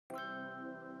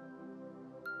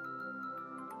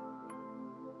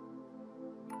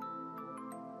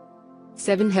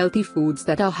7 healthy foods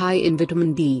that are high in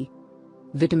vitamin D.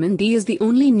 Vitamin D is the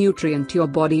only nutrient your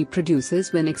body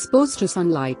produces when exposed to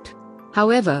sunlight.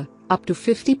 However, up to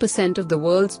 50% of the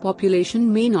world's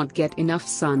population may not get enough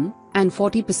sun, and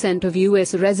 40% of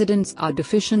US residents are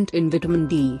deficient in vitamin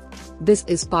D. This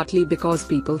is partly because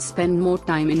people spend more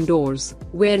time indoors,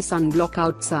 wear sunblock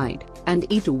outside, and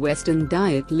eat a Western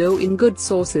diet low in good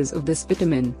sources of this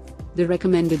vitamin. The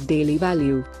recommended daily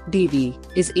value, DV,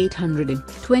 is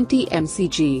 820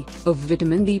 mcg of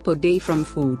vitamin D per day from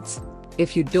foods.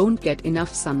 If you don't get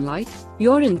enough sunlight,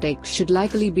 your intake should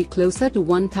likely be closer to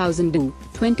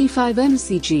 1025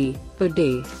 mcg per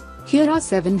day. Here are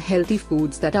 7 healthy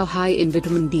foods that are high in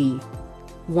vitamin D.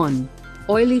 1.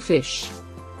 Oily fish.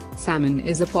 Salmon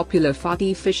is a popular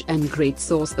fatty fish and great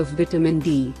source of vitamin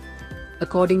D.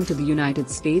 According to the United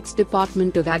States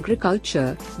Department of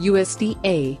Agriculture,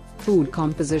 USDA, Food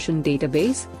Composition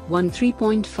Database,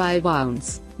 3.5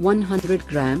 ounce, 100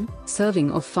 gram,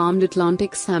 serving of farmed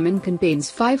Atlantic salmon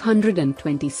contains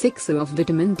 526 of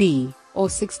vitamin D, or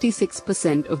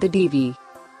 66% of the DV.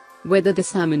 Whether the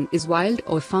salmon is wild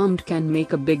or farmed can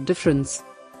make a big difference.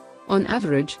 On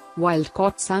average,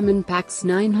 wild-caught salmon packs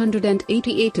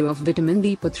 988 of vitamin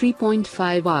D per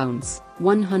 3.5 ounce,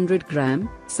 100 gram,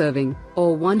 serving,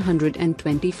 or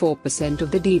 124%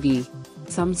 of the DV.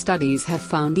 Some studies have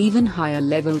found even higher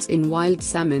levels in wild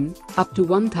salmon, up to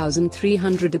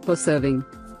 1,300 per serving.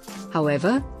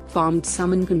 However, farmed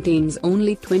salmon contains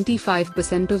only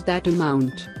 25% of that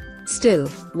amount. Still,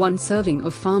 one serving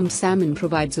of farmed salmon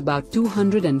provides about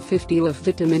 250 of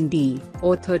vitamin D,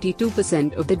 or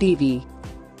 32% of the DV.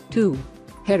 2.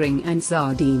 Herring and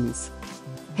sardines.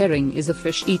 Herring is a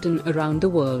fish eaten around the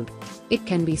world. It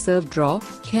can be served raw,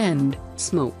 canned,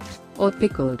 smoked, or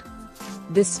pickled.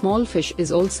 This small fish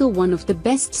is also one of the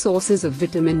best sources of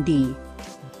vitamin D.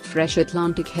 Fresh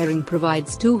Atlantic herring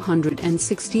provides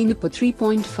 216 per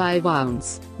 3.5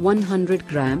 ounce, 100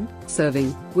 gram,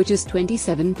 serving, which is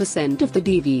 27% of the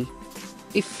DV.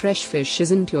 If fresh fish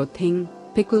isn't your thing,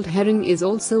 pickled herring is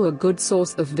also a good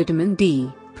source of vitamin D,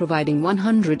 providing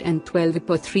 112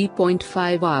 per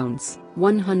 3.5 ounce,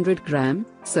 100 gram,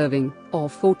 serving, or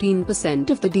 14%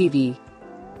 of the DV.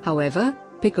 However,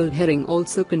 pickled herring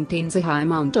also contains a high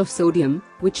amount of sodium,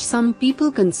 which some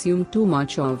people consume too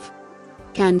much of.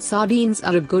 Canned sardines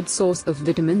are a good source of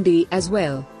vitamin D as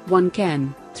well. One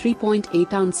can,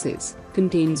 3.8 ounces,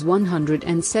 contains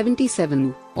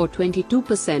 177, or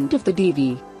 22% of the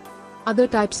DV. Other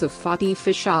types of fatty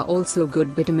fish are also good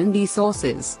vitamin D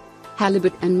sources.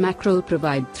 Halibut and mackerel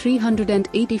provide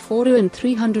 384 and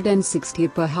 360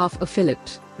 per half a fillet,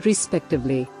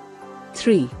 respectively.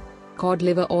 3. Cod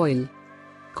liver oil.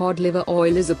 Cod liver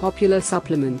oil is a popular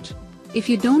supplement. If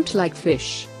you don't like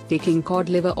fish, taking cod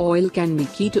liver oil can be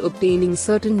key to obtaining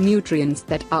certain nutrients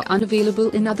that are unavailable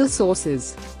in other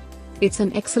sources. It's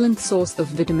an excellent source of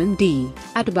vitamin D.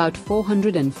 At about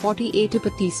 448 per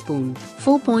teaspoon,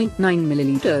 4.9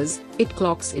 milliliters, it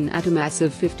clocks in at a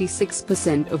massive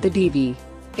 56% of the DV.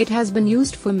 It has been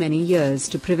used for many years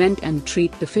to prevent and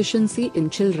treat deficiency in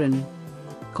children.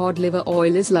 Cod liver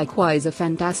oil is likewise a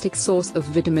fantastic source of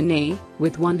vitamin A,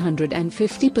 with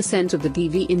 150% of the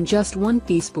DV in just 1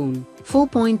 teaspoon,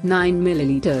 4.9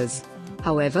 milliliters.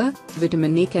 However,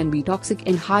 vitamin A can be toxic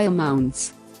in high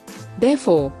amounts.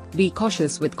 Therefore, be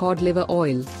cautious with cod liver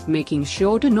oil, making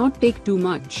sure to not take too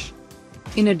much.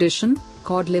 In addition,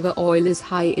 cod liver oil is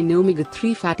high in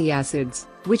omega-3 fatty acids,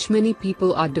 which many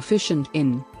people are deficient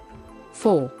in.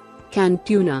 4. Canned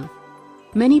tuna.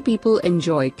 Many people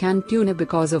enjoy canned tuna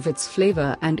because of its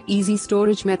flavor and easy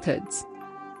storage methods.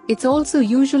 It's also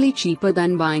usually cheaper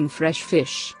than buying fresh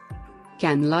fish.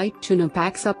 Canned light tuna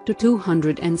packs up to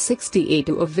 268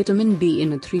 of vitamin D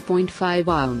in a 3.5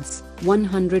 ounce,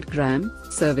 100 gram,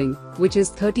 serving, which is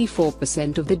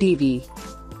 34% of the DV.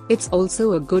 It's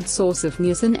also a good source of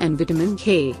niacin and vitamin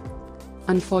K.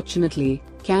 Unfortunately,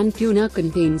 canned tuna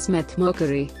contains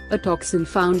methmercury, a toxin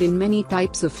found in many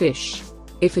types of fish.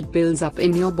 If it builds up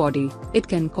in your body, it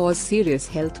can cause serious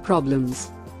health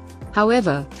problems.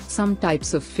 However, some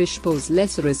types of fish pose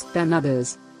less risk than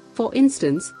others. For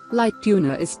instance, light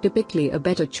tuna is typically a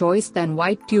better choice than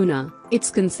white tuna. It's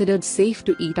considered safe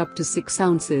to eat up to 6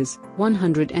 ounces,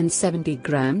 170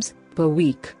 grams, per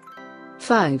week.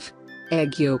 5.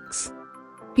 Egg yolks.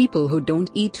 People who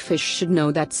don't eat fish should know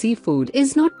that seafood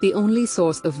is not the only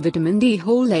source of vitamin D.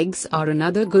 Whole eggs are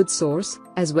another good source,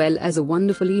 as well as a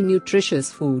wonderfully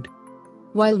nutritious food.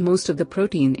 While most of the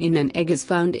protein in an egg is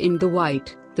found in the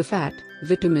white, the fat,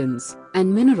 vitamins,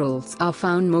 and minerals are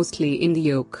found mostly in the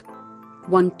yolk.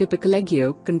 One typical egg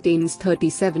yolk contains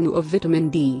 37 of vitamin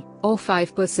D, or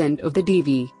 5% of the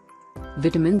DV.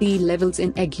 Vitamin D levels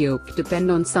in egg yolk depend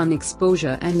on sun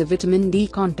exposure and the vitamin D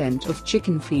content of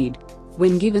chicken feed.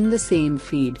 When given the same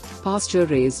feed,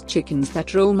 pasture-raised chickens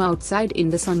that roam outside in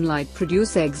the sunlight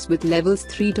produce eggs with levels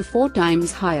 3 to 4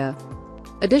 times higher.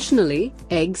 Additionally,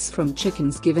 eggs from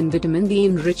chickens given vitamin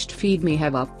D-enriched feed may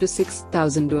have up to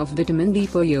 6,000 of vitamin D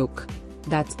per yolk.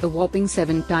 That's a whopping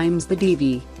 7 times the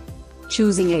DV.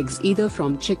 Choosing eggs either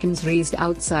from chickens raised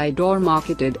outside or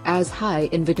marketed as high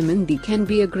in vitamin D can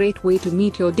be a great way to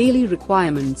meet your daily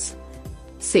requirements.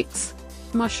 6.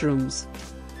 Mushrooms.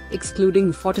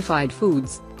 Excluding fortified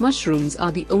foods, mushrooms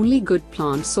are the only good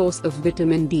plant source of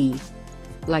vitamin D.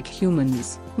 Like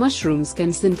humans, mushrooms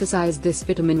can synthesize this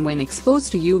vitamin when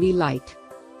exposed to UV light.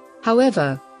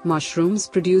 However, mushrooms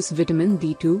produce vitamin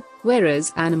D2,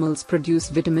 whereas animals produce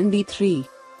vitamin D3.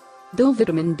 Though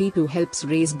vitamin D2 helps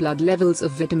raise blood levels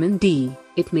of vitamin D,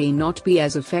 it may not be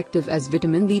as effective as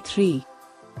vitamin D3.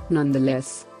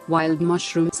 Nonetheless, wild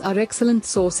mushrooms are excellent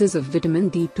sources of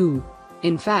vitamin D2.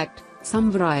 In fact,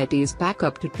 some varieties pack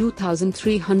up to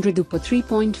 2,300 per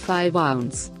 3.5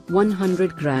 ounce,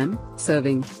 100 gram,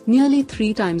 serving, nearly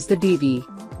 3 times the DV.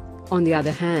 On the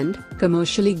other hand,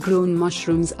 commercially grown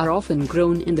mushrooms are often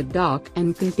grown in the dark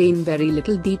and contain very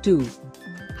little D2.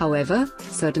 However,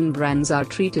 certain brands are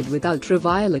treated with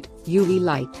ultraviolet, UV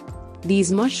light.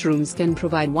 These mushrooms can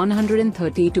provide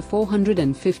 130 to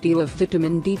 450 of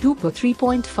vitamin D2 per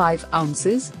 3.5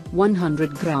 ounces,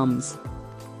 100 grams.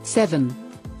 7.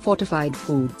 Fortified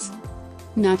foods.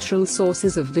 Natural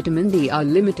sources of vitamin D are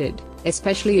limited,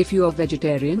 especially if you are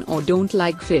vegetarian or don't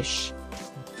like fish.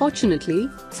 Fortunately,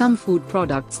 some food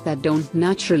products that don't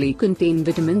naturally contain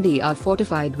vitamin D are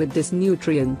fortified with this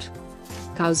nutrient.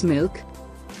 Cow's milk.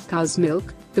 Cow's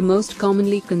milk, the most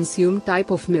commonly consumed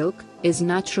type of milk, is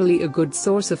naturally a good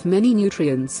source of many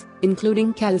nutrients,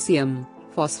 including calcium,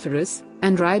 phosphorus,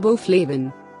 and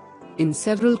riboflavin. In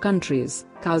several countries,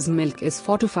 cow's milk is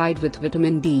fortified with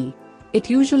vitamin D. It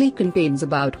usually contains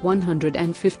about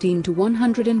 115 to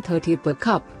 130 per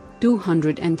cup,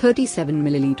 237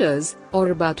 milliliters, or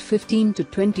about 15 to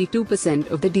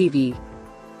 22% of the DV.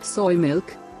 Soy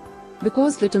milk.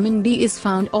 Because vitamin D is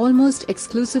found almost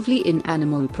exclusively in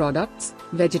animal products,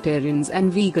 vegetarians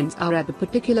and vegans are at a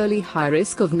particularly high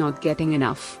risk of not getting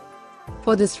enough.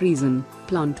 For this reason,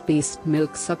 plant-based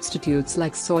milk substitutes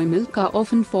like soy milk are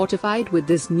often fortified with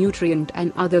this nutrient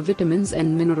and other vitamins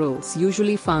and minerals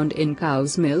usually found in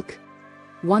cow's milk.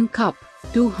 1 cup,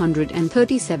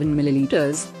 237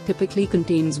 milliliters, typically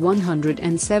contains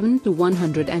 107 to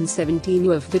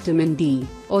 117 of vitamin D,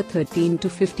 or 13 to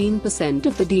 15%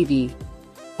 of the DV.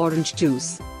 Orange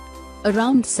juice.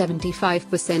 Around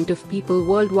 75% of people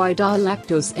worldwide are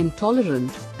lactose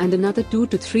intolerant, and another 2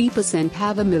 to 3%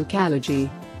 have a milk allergy.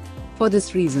 For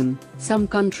this reason, some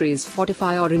countries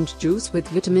fortify orange juice with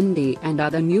vitamin D and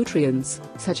other nutrients,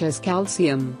 such as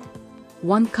calcium.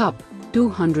 1 cup,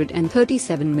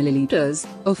 237 milliliters,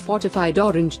 of fortified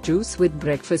orange juice with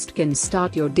breakfast can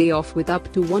start your day off with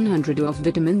up to 100 of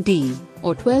vitamin D,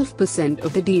 or 12%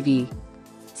 of the DV.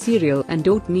 Cereal and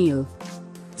oatmeal.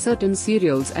 Certain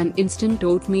cereals and instant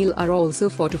oatmeal are also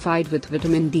fortified with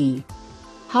vitamin D.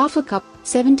 Half a cup,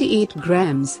 78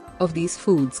 grams, of these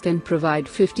foods can provide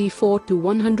 54 to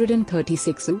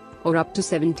 136 or up to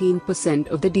 17%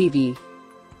 of the DV.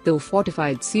 Though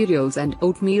fortified cereals and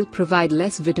oatmeal provide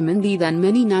less vitamin D than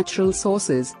many natural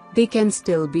sources, they can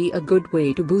still be a good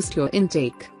way to boost your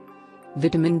intake.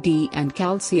 Vitamin D and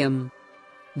calcium.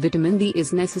 Vitamin D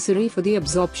is necessary for the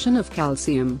absorption of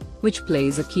calcium, which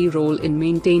plays a key role in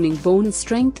maintaining bone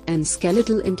strength and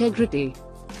skeletal integrity.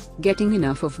 Getting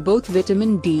enough of both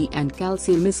vitamin D and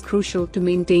calcium is crucial to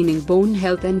maintaining bone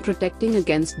health and protecting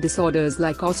against disorders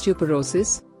like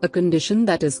osteoporosis, a condition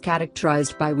that is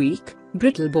characterized by weak,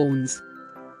 brittle bones.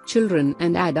 Children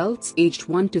and adults aged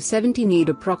 1 to 70 need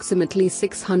approximately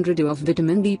 600 of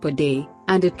vitamin D per day,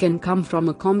 and it can come from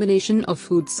a combination of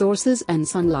food sources and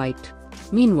sunlight.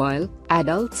 Meanwhile,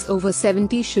 adults over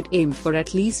 70 should aim for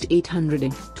at least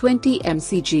 820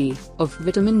 mcg of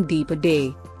vitamin D per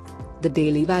day. The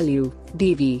daily value,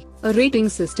 DV, a rating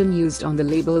system used on the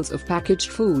labels of packaged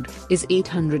food, is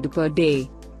 800 per day.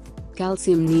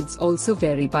 Calcium needs also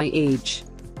vary by age.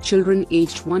 Children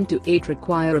aged 1 to 8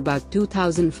 require about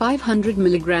 2,500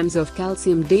 mg of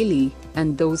calcium daily,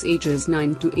 and those ages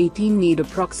 9 to 18 need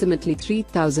approximately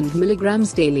 3,000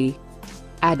 mg daily.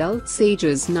 Adults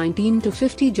ages 19 to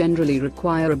 50 generally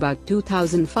require about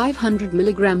 2,500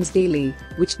 mg daily,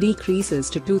 which decreases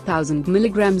to 2,000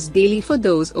 mg daily for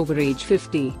those over age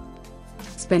 50.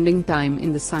 Spending time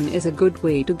in the sun is a good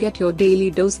way to get your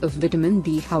daily dose of vitamin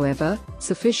D. However,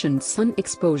 sufficient sun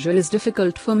exposure is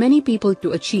difficult for many people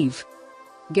to achieve.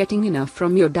 Getting enough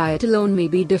from your diet alone may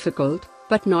be difficult,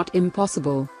 but not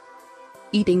impossible.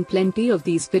 Eating plenty of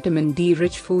these vitamin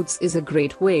D-rich foods is a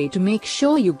great way to make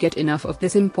sure you get enough of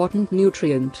this important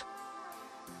nutrient.